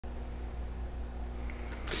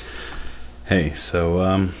Hey,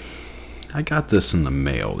 so I got this in the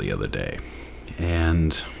mail the other day,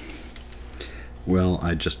 and well,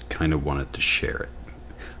 I just kind of wanted to share it.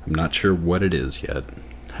 I'm not sure what it is yet.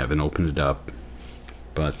 Haven't opened it up,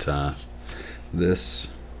 but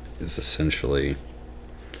this is essentially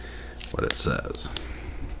what it says.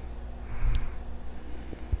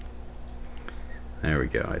 There we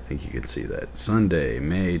go. I think you can see that. Sunday,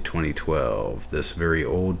 May 2012. This very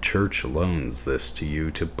old church loans this to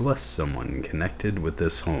you to bless someone connected with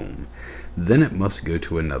this home. Then it must go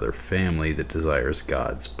to another family that desires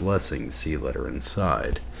God's blessing. See letter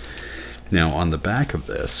inside. Now, on the back of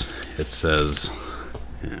this, it says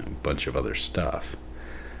a bunch of other stuff.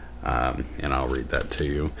 And I'll read that to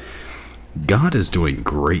you. God is doing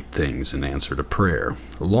great things in answer to prayer.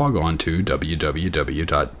 Log on to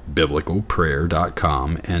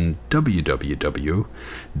www.biblicalprayer.com and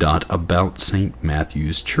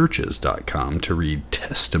www.aboutstmatthewschurches.com to read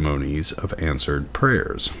testimonies of answered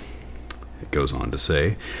prayers. It goes on to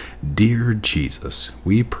say, Dear Jesus,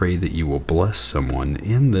 we pray that you will bless someone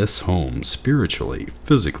in this home spiritually,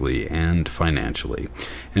 physically, and financially.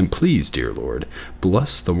 And please, dear Lord,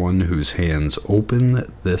 bless the one whose hands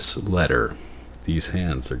open this letter. These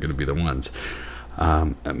hands are going to be the ones.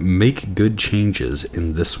 Make good changes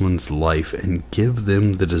in this one's life and give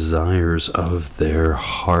them the desires of their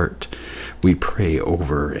heart. We pray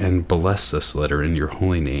over and bless this letter in your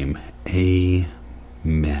holy name.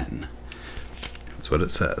 Amen. That's what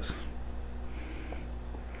it says.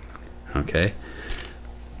 Okay.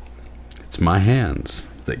 It's my hands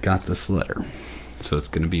that got this letter. So it's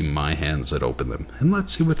going to be my hands that open them. And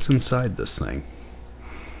let's see what's inside this thing.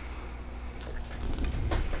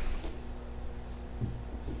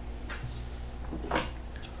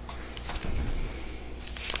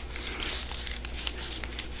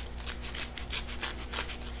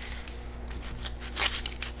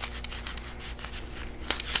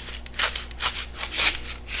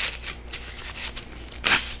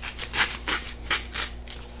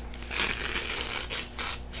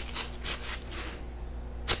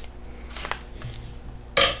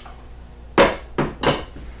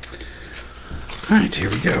 Alright, here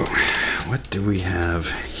we go. What do we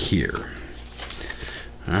have here?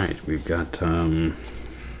 Alright, we've got that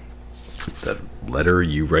letter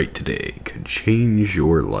you write today could change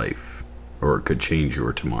your life, or it could change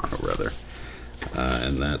your tomorrow, rather.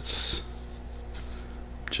 And that's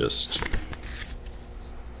just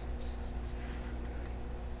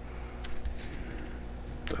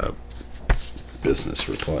a business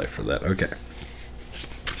reply for that. Okay.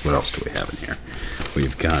 What else do we have in here?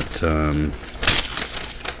 We've got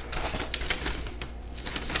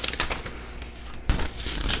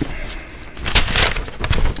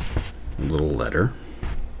little letter.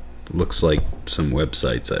 Looks like some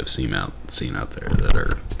websites I've seen out there that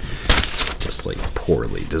are just like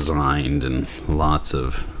poorly designed and lots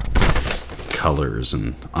of colors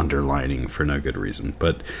and underlining for no good reason.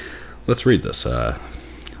 But let's read this.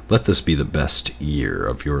 Let this be the best year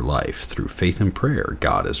of your life. Through faith and prayer,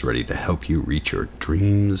 God is ready to help you reach your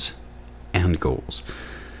dreams and goals.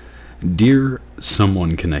 Dear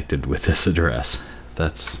someone connected with this address.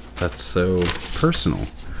 That's so personal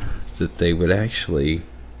that they would actually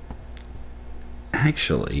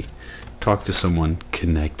talk to someone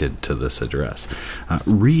connected to this address.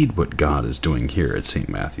 Read what God is doing here at St.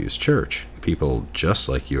 Matthew's Church. People just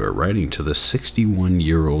like you are writing to the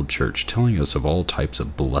 61-year-old church, telling us of all types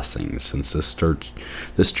of blessings since this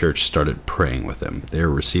church started praying with them. They are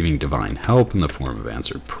receiving divine help in the form of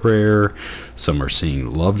answered prayer. Some are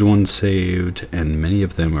seeing loved ones saved, and many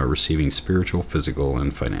of them are receiving spiritual, physical,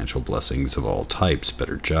 and financial blessings of all types.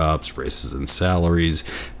 Better jobs, raises in salaries,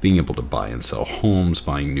 being able to buy and sell homes,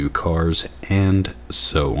 buying new cars, and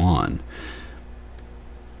so on.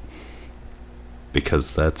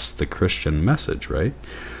 Because that's the Christian message, right?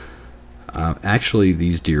 Actually,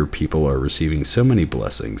 these dear people are receiving so many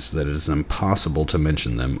blessings that it is impossible to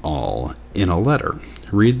mention them all in a letter.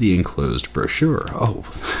 Read the enclosed brochure. Oh,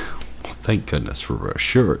 thank goodness for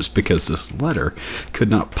brochures, because this letter could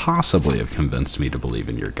not possibly have convinced me to believe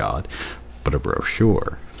in your God, but a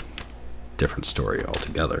brochure. Different story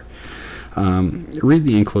altogether. Read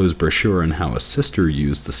the enclosed brochure on how a sister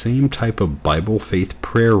used the same type of Bible faith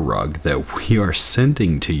prayer rug that we are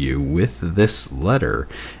sending to you with this letter,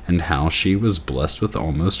 and how she was blessed with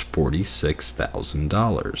almost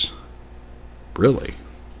 $46,000. Really?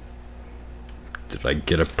 Did I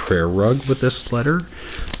get a prayer rug with this letter?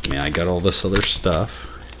 I mean, I got all this other stuff.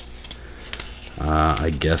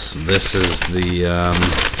 I guess this is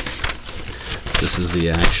the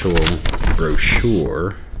actual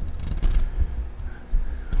brochure.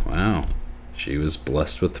 Wow, She was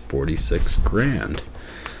blessed with 46 grand.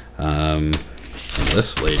 And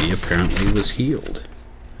this lady apparently was healed.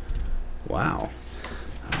 Wow.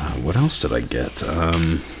 What else did I get?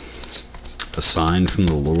 A sign from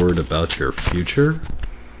the Lord about your future.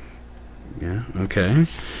 Yeah, okay.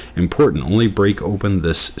 Important. Only break open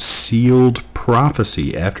this sealed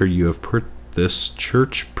prophecy after you have put this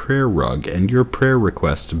church prayer rug and your prayer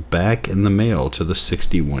request back in the mail to the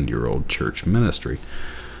 61-year-old church ministry.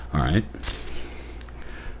 All right.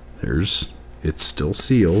 It's still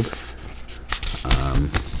sealed.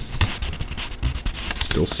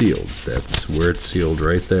 Still sealed. That's where it's sealed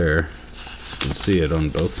right there. You can see it on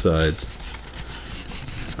both sides.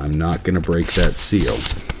 I'm not going to break that seal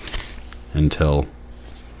until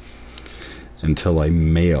I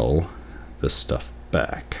mail this stuff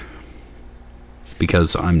back.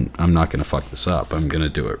 Because I'm not going to fuck this up. I'm going to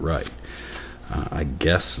do it right. I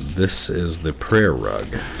guess this is the prayer rug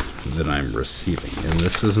that I'm receiving. And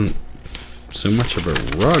this isn't so much of a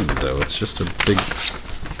rug, though. It's just a big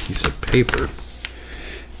piece of paper.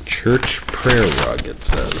 Church prayer rug, it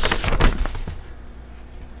says.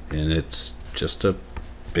 And it's just a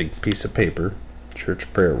big piece of paper.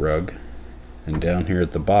 Church prayer rug. And down here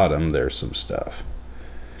at the bottom, there's some stuff.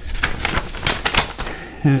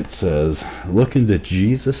 And it says, look into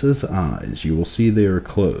Jesus' eyes. You will see they are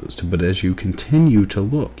closed, but as you continue to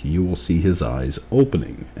look, you will see his eyes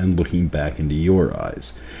opening and looking back into your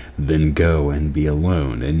eyes. Then go and be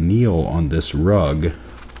alone and kneel on this rug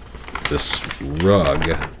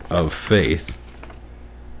of faith,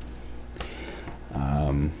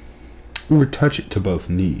 or touch it to both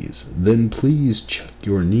knees. Then please check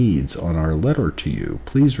your needs on our letter to you.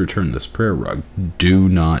 Please return this prayer rug. Do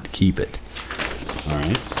not keep it. All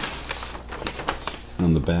right.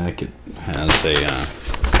 On the back, it has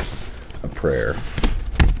a prayer.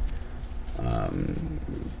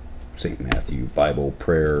 St. Matthew Bible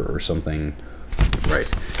prayer or something. Right.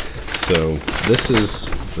 So this is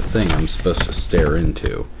the thing I'm supposed to stare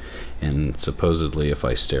into. And supposedly if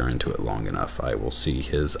I stare into it long enough, I will see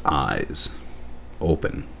his eyes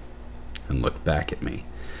open and look back at me.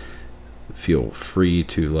 Feel free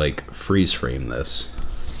to like freeze frame this.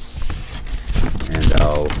 And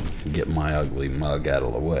I'll get my ugly mug out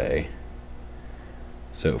of the way.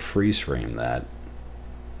 So freeze frame that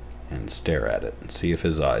and stare at it and see if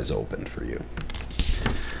his eyes open for you.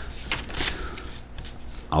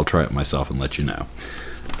 I'll try it myself and let you know.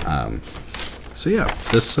 So yeah,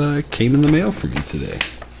 this came in the mail for me today.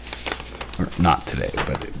 Or not today,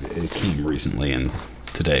 but it came recently, and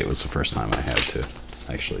today was the first time I had to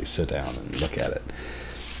actually sit down and look at it.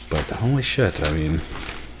 But holy shit, I mean,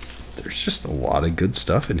 there's just a lot of good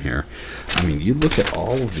stuff in here. I mean, you look at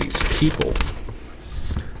all of these people.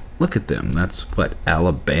 Look at them. That's what,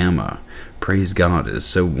 Alabama. Praise God, it is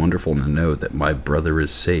so wonderful to know that my brother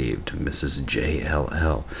is saved. Mrs.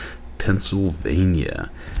 JLL. Pennsylvania.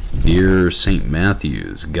 Dear St.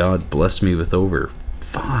 Matthews, God bless me with over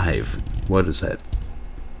 5. What is that?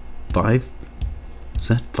 5? Is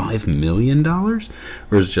that $5 million? Or is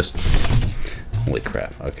it just... Holy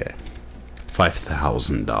crap, okay.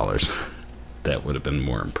 $5,000. That would have been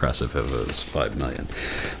more impressive if it was 5 million.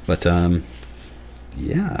 But,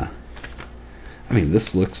 yeah. I mean,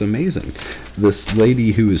 this looks amazing. This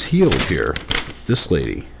lady who is healed here, this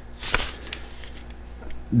lady.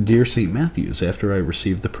 Dear St. Matthews, after I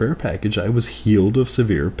received the prayer package, I was healed of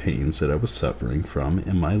severe pains that I was suffering from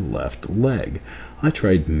in my left leg. I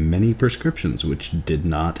tried many prescriptions which did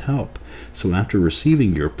not help. So after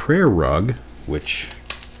receiving your prayer rug, which,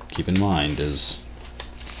 keep in mind, is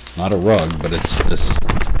not a rug, but it's this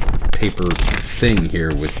paper thing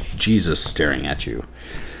here with Jesus staring at you.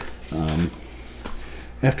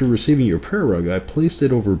 After receiving your prayer rug, I placed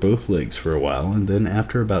it over both legs for a while, and then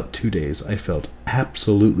after about 2 days, I felt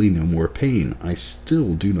absolutely no more pain. I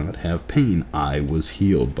still do not have pain. I was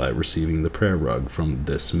healed by receiving the prayer rug from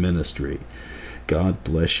this ministry. God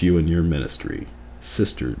bless you and your ministry,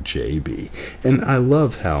 Sister JB. And I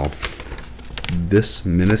love how this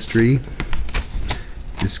ministry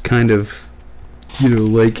is kind of, you know,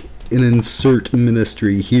 like an insert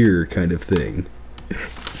ministry here kind of thing.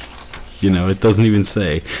 You know, it doesn't even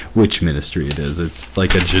say which ministry it is. It's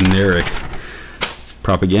like a generic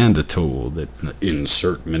propaganda tool that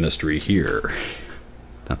insert ministry here.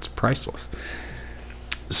 That's priceless.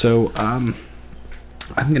 So, I'm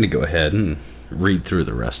going to go ahead and read through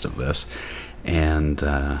the rest of this and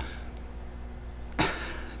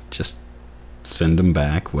just send them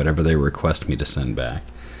back, whatever they request me to send back.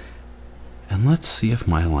 And let's see if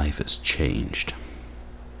my life has changed.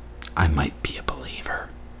 I might be a believer.